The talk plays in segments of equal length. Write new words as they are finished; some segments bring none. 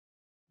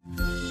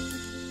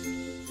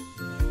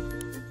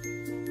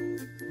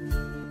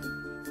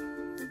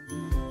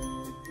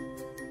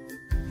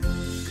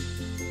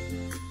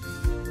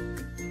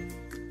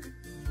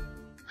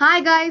Hi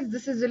guys,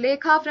 this is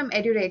Zulekha from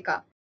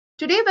Edureka.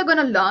 Today we're going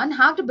to learn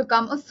how to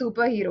become a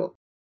superhero.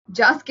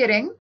 Just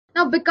kidding.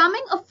 Now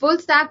becoming a full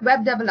stack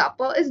web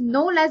developer is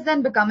no less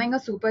than becoming a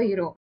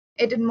superhero.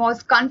 It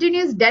involves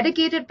continuous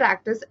dedicated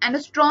practice and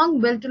a strong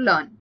will to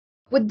learn.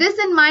 With this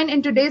in mind,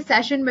 in today's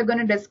session we're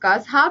going to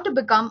discuss how to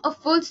become a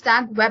full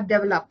stack web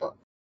developer.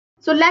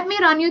 So let me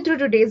run you through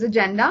today's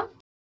agenda.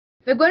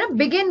 We're going to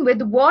begin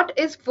with what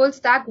is full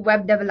stack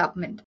web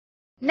development.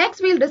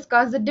 Next, we'll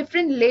discuss the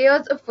different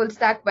layers of full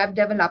stack web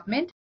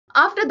development.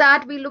 After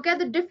that, we'll look at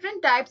the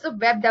different types of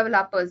web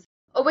developers.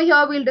 Over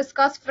here, we'll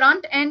discuss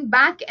front end,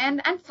 back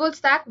end, and full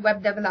stack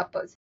web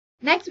developers.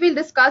 Next, we'll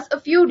discuss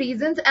a few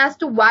reasons as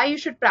to why you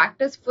should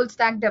practice full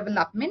stack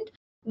development.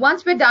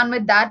 Once we're done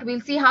with that, we'll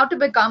see how to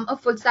become a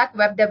full stack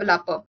web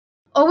developer.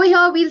 Over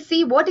here, we'll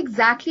see what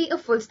exactly a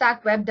full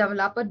stack web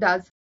developer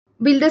does.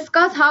 We'll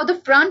discuss how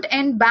the front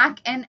end, back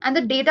end, and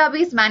the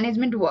database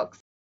management works.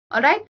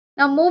 Alright,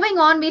 now moving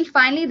on, we'll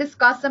finally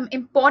discuss some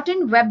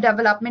important web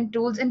development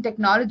tools and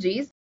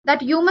technologies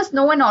that you must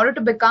know in order to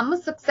become a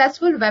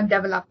successful web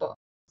developer.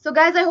 So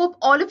guys, I hope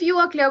all of you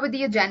are clear with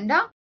the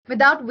agenda.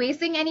 Without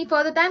wasting any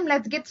further time,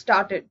 let's get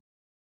started.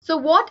 So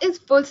what is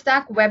full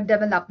stack web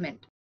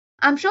development?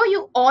 I'm sure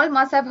you all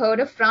must have heard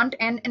of front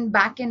end and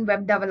back end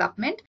web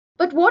development,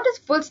 but what is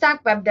full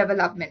stack web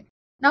development?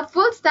 Now,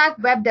 full stack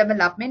web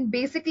development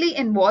basically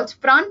involves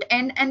front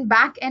end and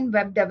back end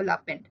web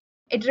development.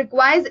 It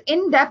requires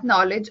in-depth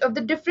knowledge of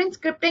the different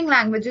scripting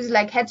languages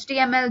like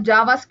HTML,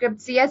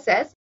 JavaScript,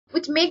 CSS,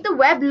 which make the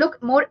web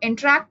look more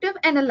interactive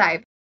and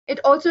alive. It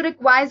also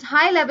requires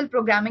high-level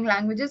programming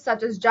languages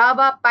such as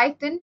Java,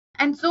 Python,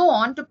 and so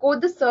on to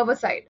code the server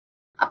side.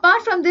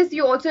 Apart from this,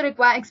 you also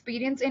require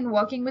experience in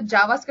working with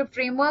JavaScript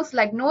frameworks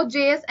like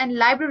Node.js and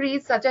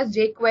libraries such as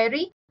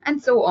jQuery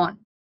and so on.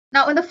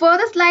 Now, in the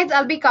further slides,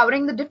 I'll be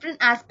covering the different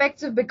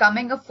aspects of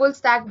becoming a full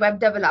stack web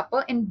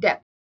developer in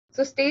depth.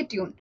 So stay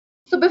tuned.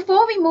 So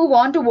before we move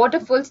on to what a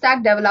full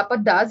stack developer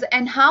does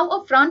and how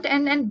a front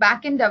end and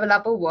back end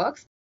developer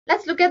works,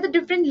 let's look at the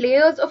different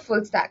layers of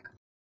full stack.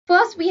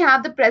 First, we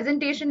have the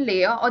presentation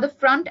layer or the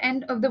front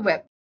end of the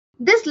web.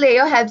 This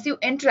layer helps you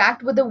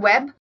interact with the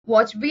web,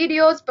 watch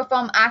videos,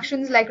 perform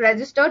actions like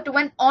register to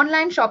an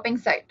online shopping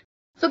site.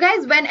 So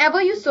guys,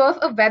 whenever you surf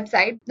a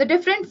website, the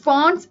different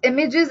fonts,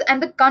 images,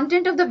 and the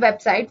content of the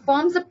website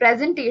forms the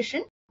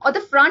presentation or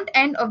the front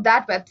end of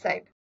that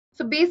website.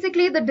 So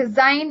basically, the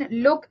design,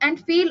 look,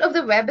 and feel of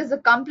the web is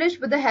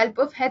accomplished with the help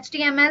of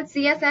HTML,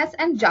 CSS,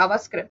 and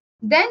JavaScript.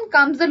 Then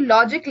comes the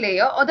logic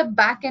layer or the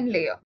back end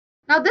layer.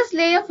 Now this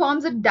layer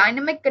forms a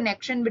dynamic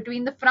connection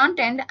between the front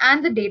end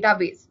and the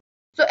database.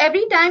 So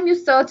every time you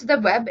search the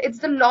web, it's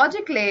the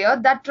logic layer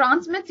that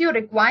transmits your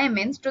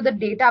requirements to the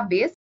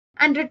database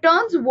and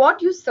returns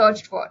what you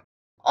searched for.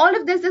 All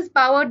of this is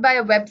powered by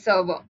a web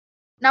server.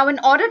 Now,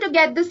 in order to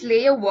get this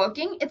layer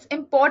working, it's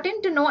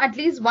important to know at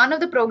least one of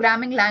the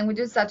programming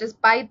languages such as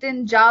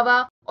Python,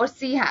 Java, or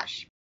C#.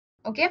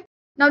 Okay.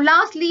 Now,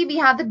 lastly, we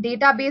have the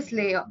database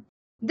layer.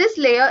 This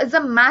layer is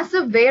a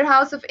massive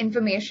warehouse of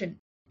information.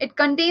 It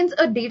contains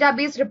a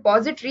database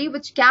repository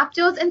which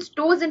captures and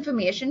stores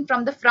information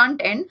from the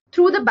front end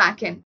through the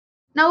back end.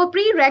 Now, a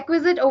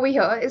prerequisite over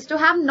here is to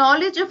have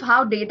knowledge of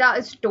how data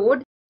is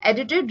stored,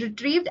 edited,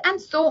 retrieved, and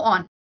so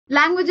on.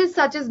 Languages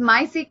such as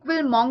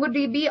MySQL,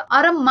 MongoDB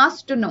are a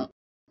must to know.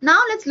 Now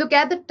let's look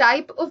at the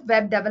type of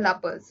web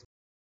developers.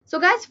 So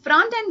guys,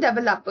 front-end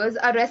developers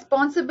are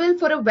responsible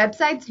for a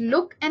website's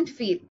look and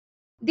feel.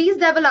 These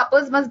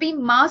developers must be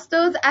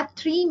masters at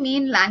three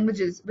main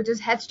languages, which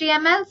is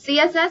HTML,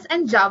 CSS,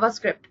 and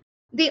JavaScript.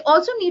 They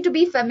also need to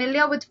be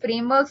familiar with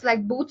frameworks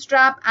like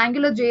Bootstrap,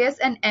 AngularJS,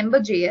 and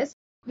Ember.js,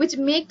 which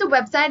make the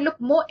website look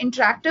more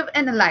interactive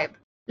and alive.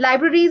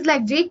 Libraries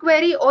like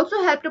jQuery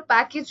also help to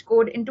package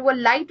code into a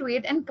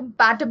lightweight and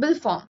compatible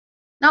form.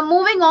 Now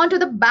moving on to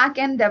the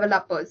back-end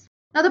developers.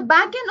 Now the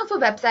back-end of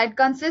a website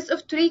consists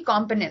of three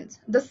components: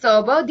 the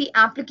server, the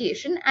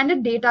application, and a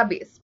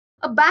database.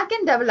 A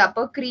back-end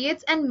developer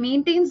creates and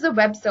maintains the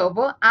web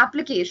server,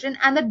 application,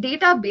 and the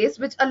database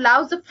which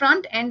allows the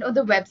front end of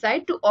the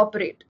website to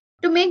operate.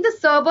 To make the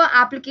server,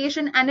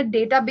 application, and a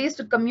database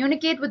to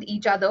communicate with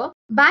each other,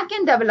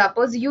 back-end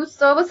developers use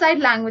server-side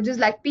languages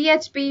like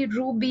PHP,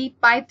 Ruby,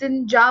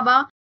 Python,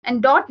 Java,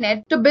 and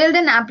 .NET to build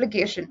an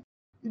application.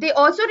 They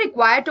also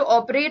require to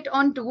operate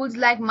on tools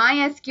like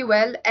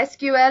MySQL,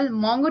 SQL,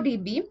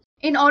 MongoDB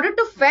in order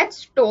to fetch,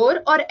 store,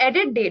 or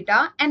edit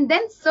data and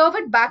then serve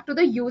it back to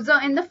the user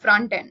in the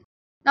front end.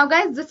 Now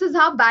guys, this is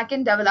how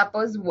back-end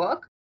developers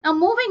work. Now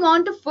moving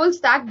on to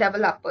full-stack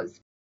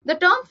developers. The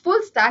term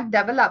full stack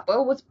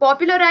developer was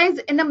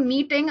popularized in a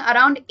meeting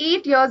around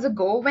 8 years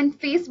ago when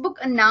Facebook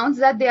announced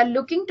that they are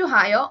looking to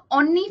hire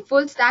only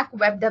full stack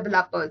web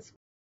developers.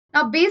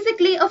 Now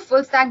basically, a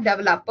full stack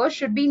developer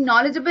should be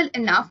knowledgeable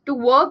enough to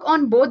work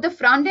on both the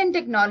front end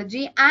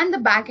technology and the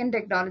back end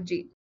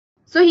technology.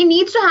 So he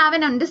needs to have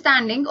an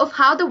understanding of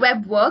how the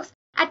web works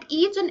at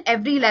each and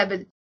every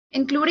level,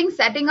 including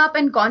setting up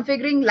and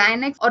configuring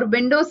Linux or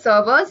Windows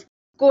servers,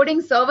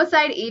 coding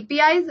server-side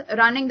APIs,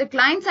 running the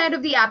client side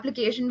of the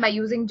application by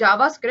using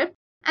JavaScript,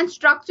 and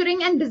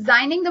structuring and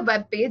designing the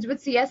web page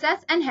with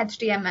CSS and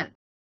HTML.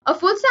 A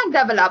full stack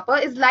developer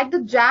is like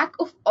the jack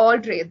of all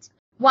trades.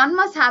 One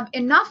must have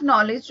enough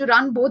knowledge to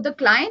run both the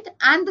client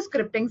and the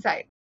scripting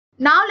side.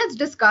 Now let's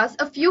discuss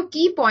a few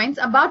key points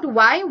about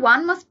why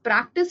one must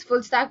practice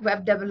full stack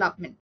web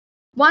development.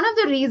 One of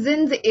the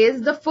reasons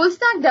is the full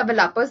stack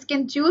developers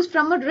can choose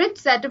from a rich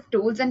set of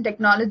tools and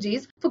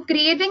technologies for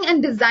creating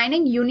and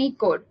designing unique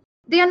code.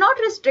 They are not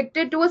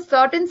restricted to a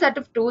certain set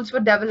of tools for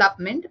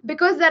development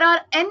because there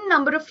are n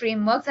number of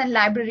frameworks and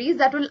libraries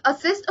that will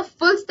assist a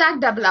full stack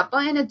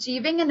developer in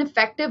achieving an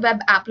effective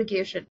web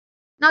application.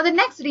 Now the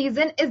next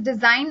reason is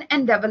design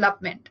and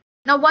development.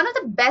 Now one of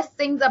the best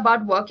things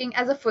about working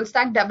as a full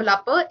stack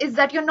developer is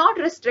that you're not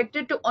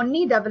restricted to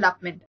only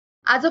development.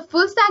 As a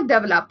full stack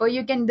developer,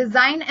 you can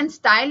design and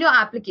style your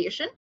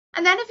application,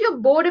 and then if you're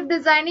bored of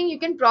designing, you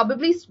can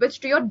probably switch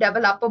to your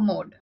developer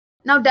mode.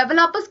 Now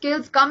developer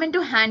skills come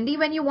into handy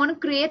when you want to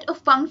create a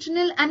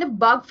functional and a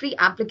bug-free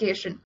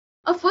application.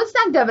 A full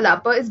stack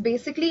developer is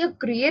basically a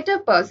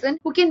creative person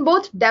who can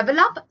both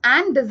develop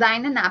and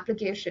design an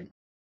application.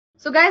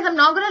 So guys, I'm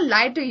not going to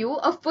lie to you,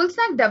 a full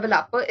stack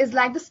developer is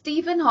like the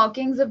Stephen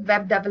Hawking of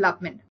web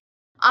development.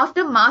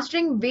 After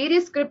mastering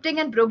various scripting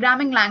and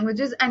programming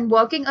languages and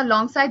working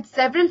alongside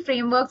several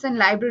frameworks and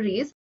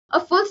libraries,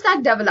 a full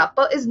stack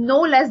developer is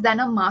no less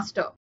than a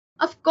master.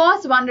 Of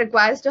course, one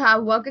requires to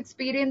have work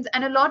experience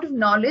and a lot of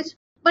knowledge,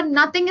 but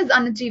nothing is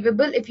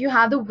unachievable if you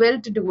have the will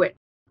to do it.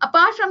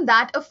 Apart from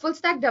that, a full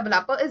stack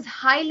developer is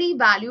highly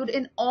valued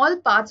in all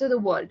parts of the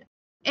world.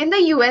 In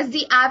the US,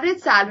 the average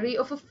salary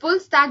of a full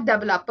stack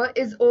developer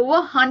is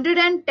over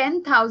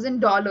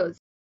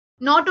 $110,000.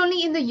 Not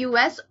only in the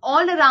US,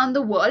 all around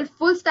the world,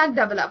 full stack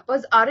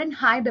developers are in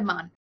high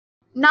demand.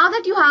 Now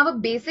that you have a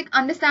basic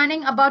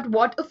understanding about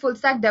what a full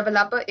stack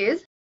developer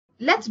is,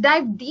 let's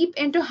dive deep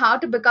into how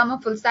to become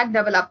a full stack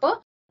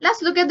developer.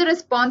 Let's look at the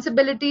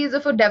responsibilities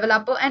of a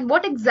developer and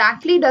what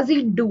exactly does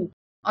he do.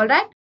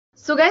 Alright?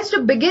 So guys, to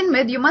begin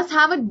with, you must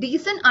have a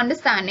decent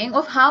understanding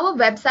of how a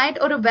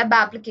website or a web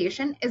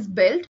application is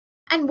built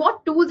and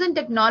what tools and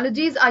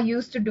technologies are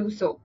used to do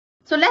so.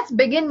 So let's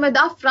begin with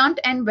our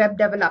front-end web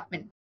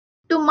development.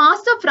 To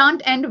master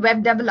front-end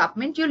web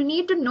development, you'll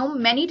need to know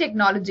many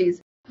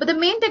technologies, but the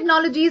main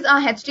technologies are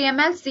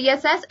HTML,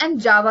 CSS, and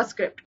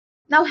JavaScript.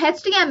 Now,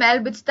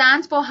 HTML, which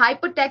stands for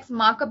Hypertext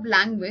Markup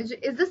Language,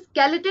 is the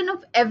skeleton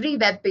of every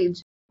web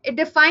page. It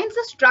defines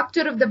the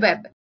structure of the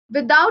web.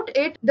 Without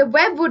it, the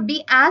web would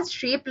be as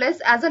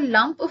shapeless as a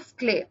lump of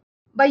clay.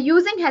 By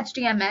using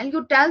HTML,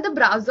 you tell the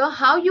browser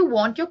how you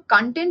want your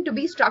content to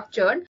be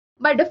structured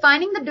by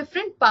defining the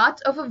different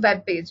parts of a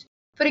web page.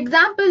 For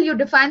example, you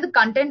define the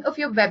content of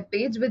your web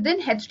page within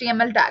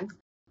HTML tags.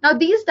 Now,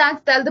 these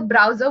tags tell the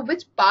browser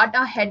which part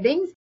are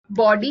headings,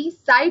 body,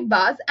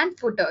 sidebars, and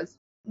footers.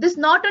 This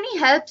not only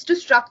helps to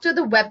structure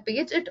the web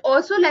page, it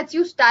also lets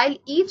you style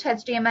each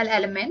HTML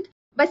element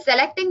by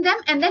selecting them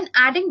and then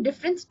adding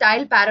different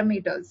style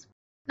parameters.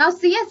 Now,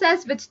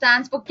 CSS, which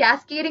stands for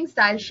Cascading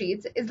Style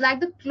Sheets, is like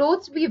the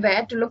clothes we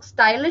wear to look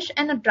stylish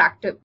and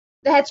attractive.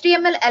 The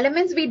HTML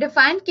elements we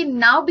define can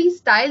now be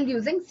styled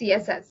using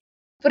CSS.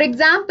 For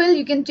example,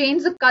 you can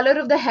change the color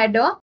of the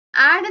header,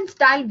 add and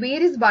style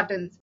various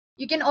buttons.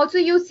 You can also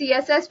use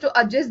CSS to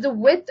adjust the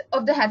width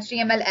of the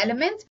HTML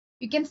elements.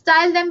 You can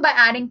style them by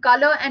adding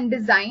color and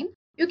design.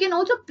 You can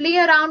also play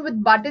around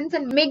with buttons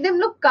and make them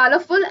look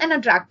colorful and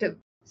attractive.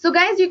 So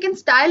guys, you can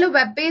style a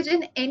web page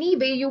in any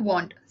way you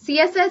want.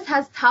 CSS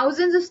has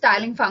thousands of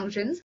styling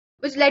functions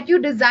which let you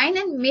design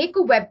and make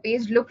a web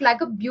page look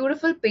like a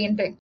beautiful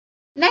painting.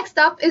 Next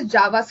up is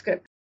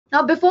JavaScript.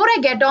 Now, before I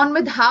get on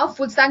with how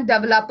full stack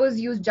developers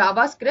use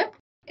JavaScript,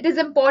 it is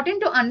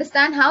important to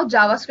understand how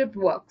JavaScript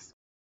works.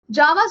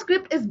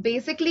 JavaScript is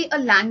basically a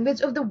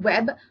language of the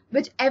web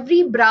which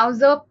every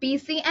browser,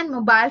 PC, and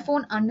mobile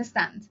phone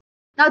understands.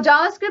 Now,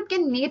 JavaScript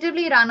can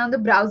natively run on the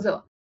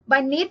browser.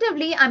 By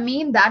natively, I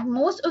mean that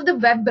most of the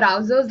web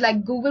browsers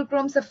like Google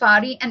Chrome,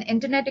 Safari, and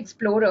Internet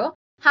Explorer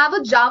have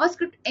a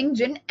JavaScript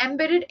engine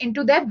embedded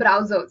into their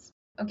browsers.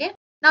 Okay?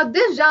 Now,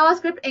 this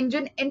JavaScript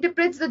engine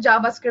interprets the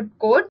JavaScript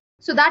code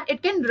so that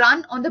it can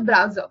run on the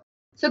browser.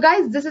 So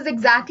guys, this is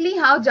exactly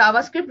how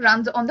JavaScript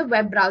runs on the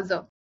web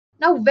browser.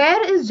 Now,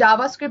 where is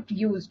JavaScript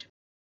used?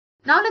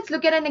 Now, let's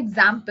look at an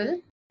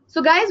example.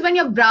 So guys, when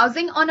you're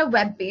browsing on a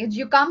web page,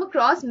 you come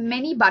across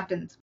many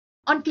buttons.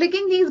 On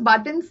clicking these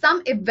buttons,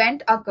 some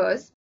event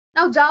occurs.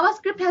 Now,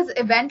 JavaScript has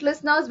event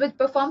listeners which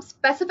perform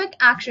specific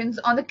actions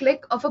on the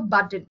click of a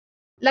button.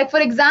 Like for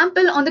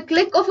example, on the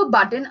click of a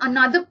button,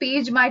 another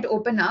page might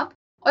open up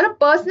or a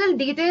personal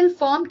detail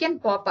form can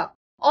pop up.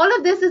 All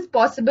of this is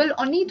possible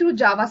only through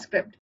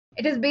JavaScript.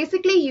 It is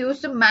basically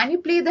used to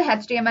manipulate the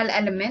HTML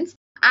elements,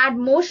 add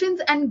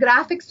motions and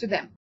graphics to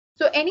them.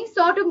 So any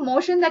sort of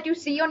motion that you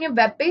see on your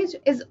web page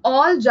is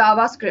all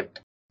JavaScript.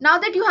 Now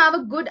that you have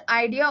a good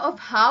idea of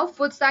how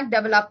full stack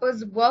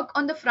developers work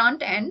on the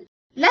front end,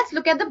 let's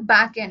look at the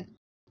back end.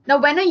 Now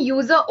when a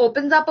user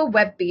opens up a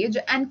web page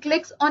and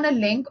clicks on a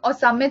link or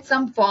submits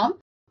some form,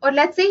 or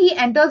let's say he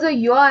enters a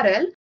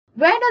URL,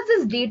 Where does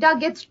this data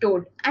get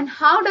stored, and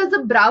how does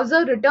the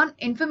browser return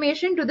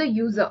information to the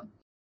user?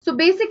 So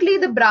basically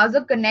the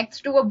browser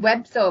connects to a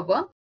web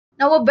server.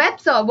 Now a web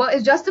server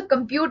is just a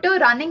computer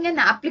running an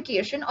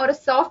application or a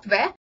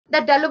software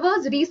that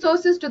delivers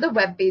resources to the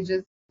web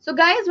pages. So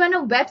guys, when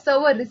a web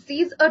server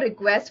receives a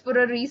request for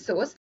a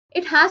resource,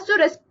 it has to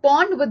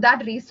respond with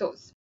that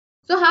resource.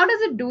 So how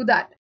does it do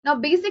that? Now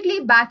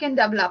basically backend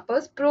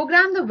developers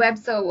program the web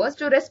servers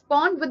to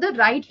respond with the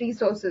right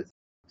resources.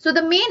 So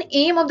the main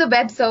aim of the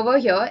web server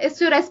here is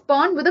to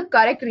respond with the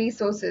correct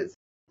resources.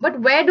 But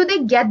where do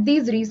they get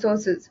these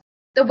resources?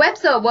 The web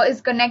server is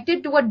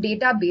connected to a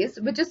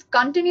database which is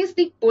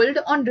continuously pulled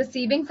on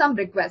receiving some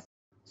requests.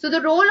 So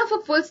the role of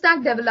a full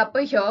stack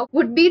developer here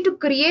would be to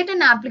create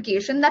an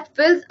application that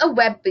fills a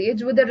web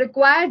page with the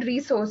required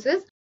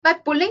resources by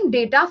pulling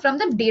data from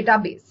the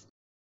database.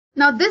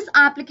 Now this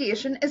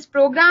application is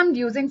programmed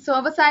using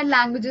server-side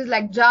languages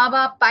like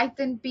Java,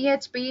 Python,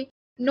 PHP,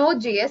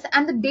 Node.js,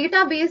 and the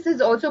database is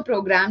also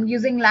programmed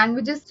using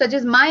languages such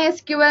as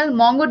MySQL,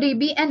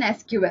 MongoDB, and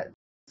SQL.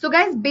 So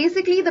guys,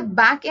 basically the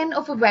back end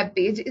of a web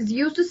page is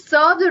used to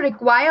serve the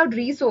required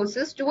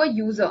resources to a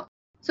user.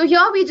 So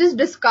here we just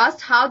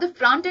discussed how the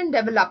front end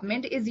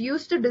development is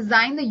used to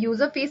design the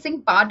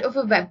user-facing part of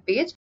a web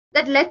page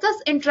that lets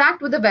us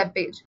interact with the web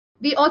page.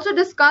 We also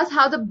discussed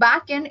how the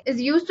back end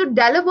is used to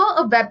deliver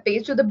a web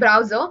page to the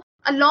browser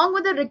along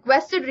with the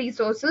requested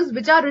resources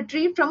which are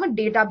retrieved from a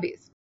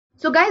database.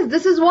 So guys,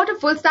 this is what a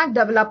full stack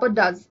developer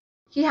does.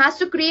 He has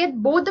to create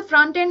both the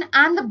front end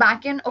and the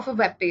back end of a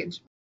web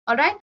page.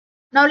 Alright?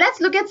 Now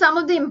let's look at some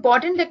of the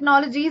important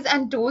technologies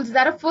and tools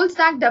that a full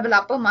stack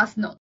developer must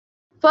know.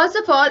 First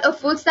of all, a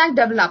full stack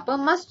developer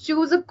must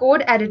choose a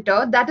code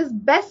editor that is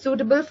best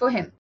suitable for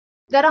him.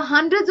 There are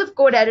hundreds of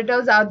code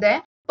editors out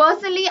there.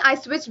 Personally, I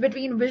switch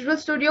between Visual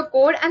Studio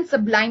Code and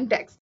Sublime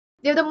Text.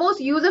 They're the most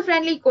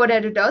user-friendly code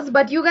editors,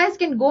 but you guys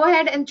can go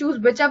ahead and choose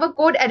whichever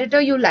code editor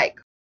you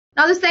like.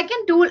 Now the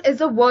second tool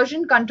is a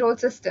version control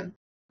system.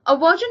 A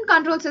version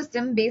control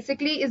system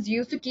basically is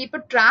used to keep a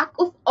track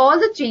of all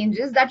the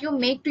changes that you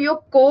make to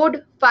your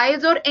code,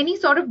 files, or any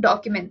sort of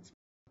documents.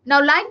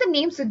 Now, like the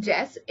name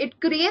suggests, it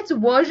creates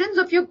versions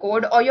of your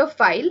code or your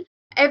file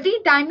every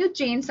time you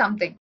change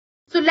something.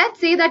 So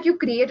let's say that you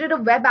created a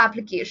web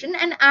application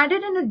and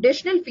added an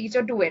additional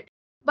feature to it.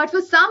 But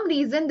for some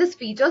reason, this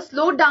feature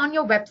slowed down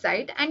your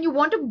website and you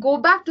want to go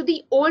back to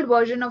the old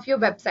version of your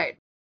website.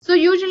 So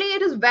usually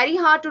it is very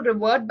hard to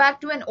revert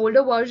back to an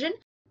older version.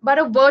 But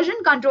a version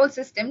control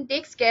system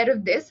takes care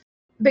of this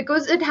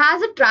because it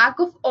has a track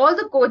of all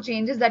the code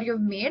changes that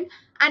you've made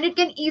and it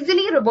can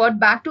easily revert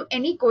back to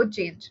any code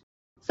change.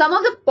 Some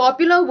of the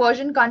popular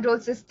version control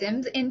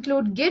systems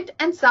include Git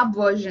and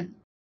Subversion.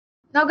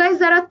 Now guys,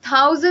 there are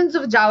thousands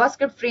of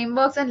JavaScript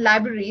frameworks and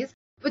libraries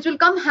which will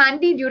come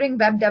handy during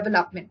web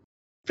development.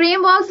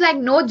 Frameworks like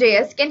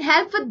Node.js can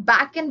help with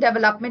back-end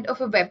development of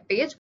a web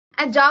page,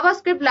 and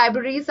JavaScript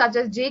libraries such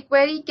as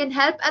jQuery can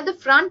help at the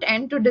front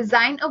end to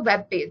design a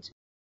web page.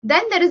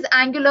 Then there is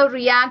Angular,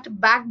 React,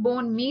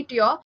 Backbone,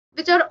 Meteor,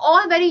 which are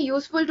all very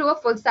useful to a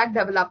full stack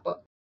developer.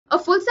 A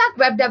full stack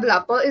web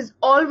developer is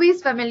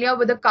always familiar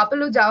with a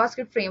couple of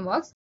JavaScript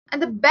frameworks,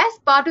 and the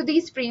best part of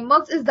these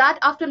frameworks is that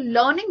after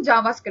learning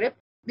JavaScript,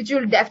 which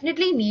you'll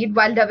definitely need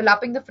while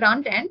developing the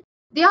front end,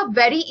 they are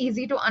very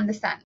easy to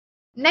understand.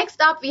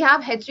 Next up, we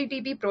have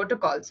HTTP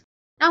protocols.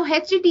 Now,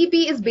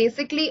 HTTP is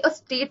basically a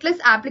stateless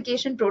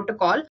application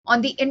protocol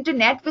on the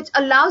internet which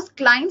allows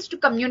clients to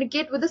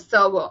communicate with the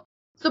server.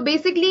 So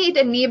basically, it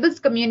enables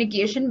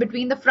communication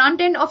between the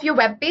front end of your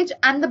web page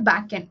and the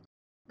back end.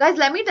 Guys,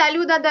 let me tell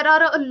you that there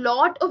are a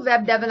lot of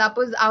web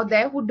developers out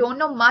there who don't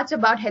know much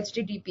about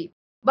HTTP.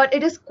 But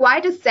it is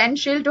quite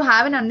essential to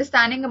have an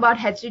understanding about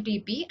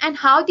HTTP and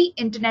how the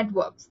internet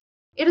works.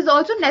 It is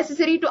also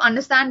necessary to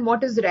understand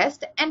what is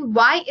REST and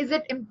why is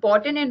it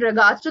important in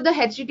regards to the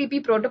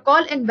HTTP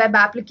protocol in web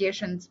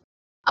applications.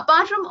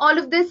 Apart from all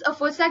of this, a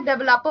full stack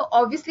developer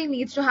obviously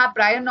needs to have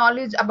prior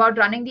knowledge about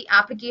running the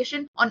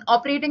application on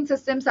operating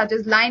systems such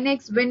as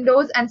Linux,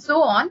 Windows, and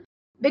so on,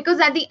 because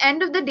at the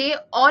end of the day,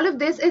 all of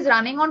this is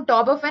running on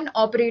top of an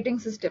operating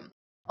system.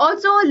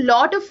 Also, a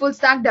lot of full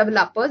stack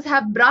developers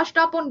have brushed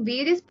up on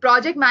various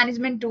project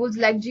management tools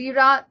like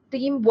Jira,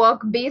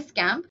 Teamwork,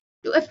 Basecamp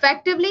to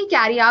effectively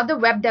carry out the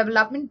web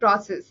development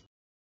process.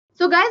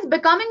 So guys,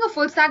 becoming a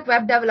full stack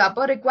web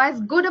developer requires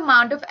good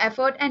amount of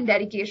effort and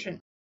dedication.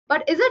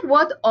 But is it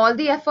worth all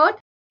the effort?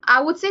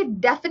 I would say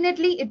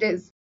definitely it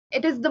is.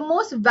 It is the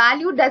most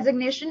valued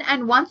designation,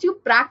 and once you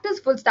practice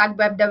full stack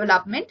web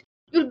development,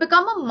 you'll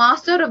become a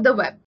master of the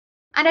web.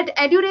 And at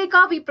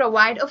Edureka, we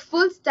provide a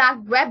full stack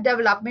web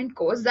development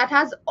course that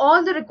has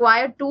all the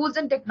required tools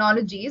and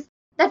technologies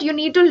that you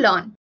need to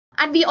learn.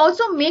 And we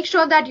also make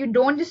sure that you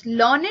don't just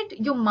learn it,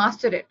 you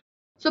master it.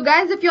 So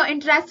guys, if you're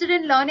interested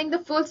in learning the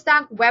full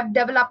stack web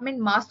development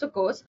master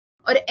course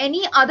or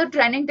any other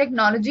trending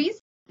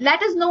technologies,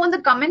 let us know in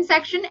the comment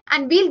section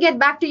and we'll get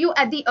back to you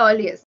at the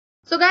earliest.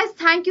 So guys,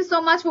 thank you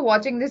so much for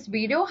watching this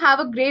video. Have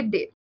a great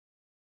day.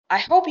 I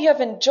hope you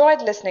have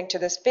enjoyed listening to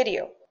this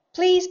video.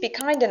 Please be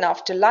kind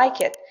enough to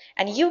like it,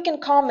 and you can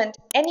comment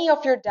any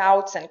of your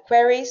doubts and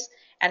queries,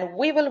 and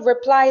we will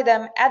reply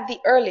them at the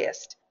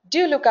earliest.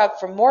 Do look out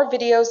for more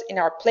videos in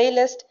our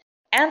playlist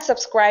and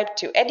subscribe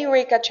to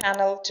Edureka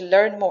channel to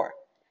learn more.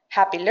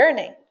 Happy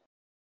learning!